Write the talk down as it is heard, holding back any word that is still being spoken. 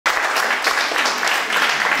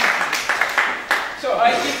I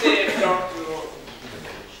give the floor to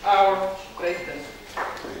our president.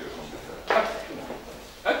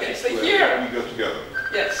 Okay, stay here. We go together.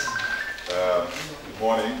 Yes. Good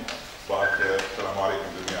morning. Assalamu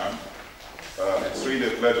alaikum jami'an. It's really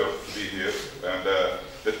a pleasure to be here. And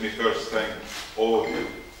let me first thank all of you,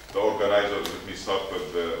 the organizers. Let me start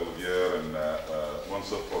with Olivier and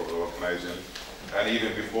Monsef for organizing. And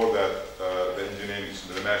even before that,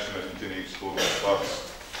 the National Engineering School of Arts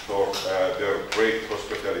for their great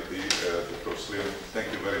hospitality. Dr. Slim,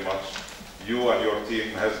 thank you very much. You and your team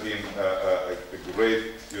has been a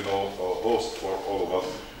great, host for all of us,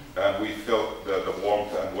 and we felt the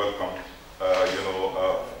warmth and welcome,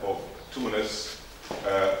 of Tunis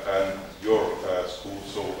and your school.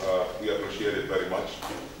 So we appreciate it very much,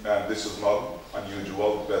 and this is not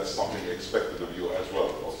unusual. That's something expected of you as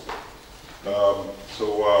well, also.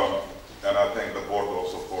 And I thank the board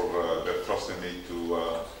also for their trust in me to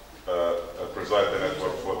preside the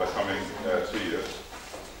network for the coming 2 years.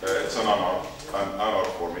 It's an honor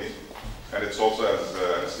for me, and it's also, as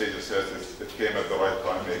Anastasia said, it came at the right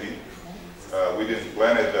time. Maybe we didn't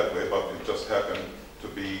plan it that way, but it just happened to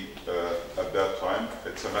be at that time.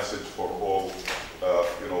 It's a message for all,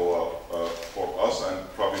 for us and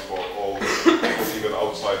probably for all people even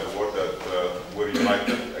outside the world that we're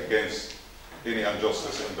united against any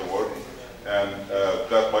injustice in the world, and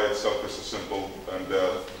that by itself is a symbol. And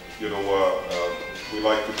we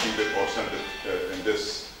like to keep it or send it in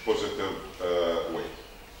this positive way.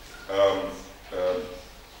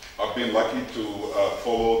 I've been lucky to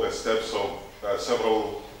follow the steps of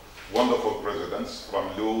several wonderful presidents,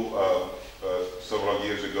 from Lou several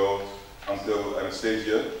years ago until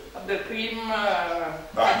Anastasia, RMEIM,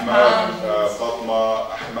 Ahmed,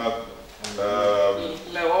 Fatma, Ahmed.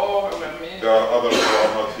 There are others who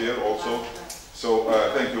are not here also. So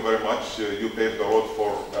thank you very much. You paved the road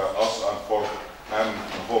for us and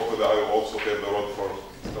hopefully I will also pave the road for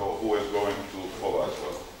who is going to follow as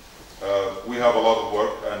well. We have a lot of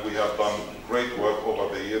work, and we have done great work over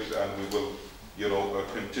the years, and we will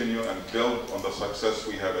continue and build on the success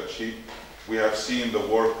we have achieved. We have seen the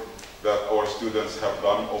work that our students have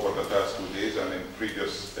done over the past 2 days and in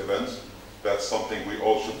previous events. That's something we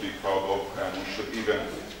all should be proud of, and we should even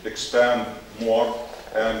expand more.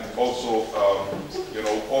 And also,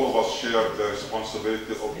 all of us share the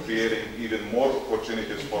responsibility of creating even more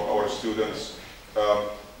opportunities for our students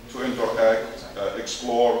to interact,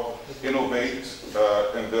 explore, innovate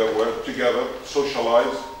in their work together,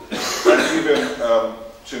 socialize, and even,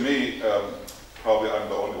 to me, probably I'm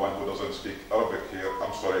the only one who doesn't speak Arabic here,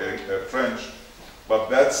 I'm sorry, French, but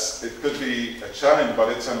it could be a challenge, but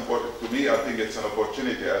it's to me, I think it's an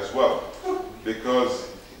opportunity as well, because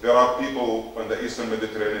there are people in the Eastern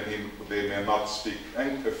Mediterranean, they may not speak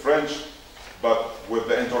French, but with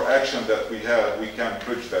the interaction that we have, we can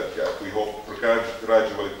bridge that gap. We hope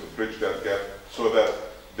gradually to bridge that gap so that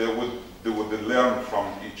they would learn from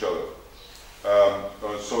each other.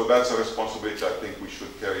 So that's a responsibility I think we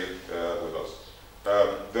should carry with us.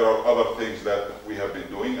 There are other things that we have been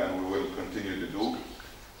doing and we will continue to do.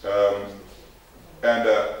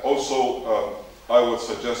 Also, I would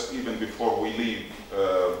suggest, even before we leave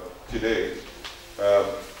today,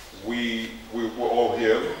 we're all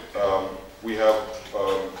here. We have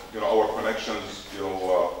our connections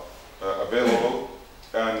available,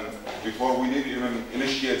 and before we leave, even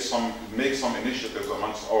make some initiatives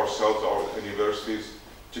amongst ourselves, our universities,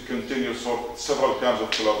 to continue several kinds of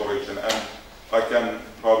collaboration. And I can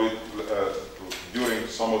probably, during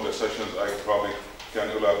some of the sessions, I probably can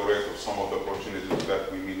elaborate on some of the opportunities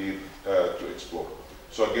that we may need to explore.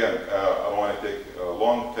 So again, I don't want to take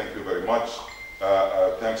long. Thank you very much.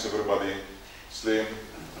 Thanks everybody. Slim,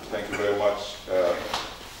 thank you very much.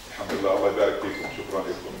 Alhamdulillah, Allah barik fikum. Shukran.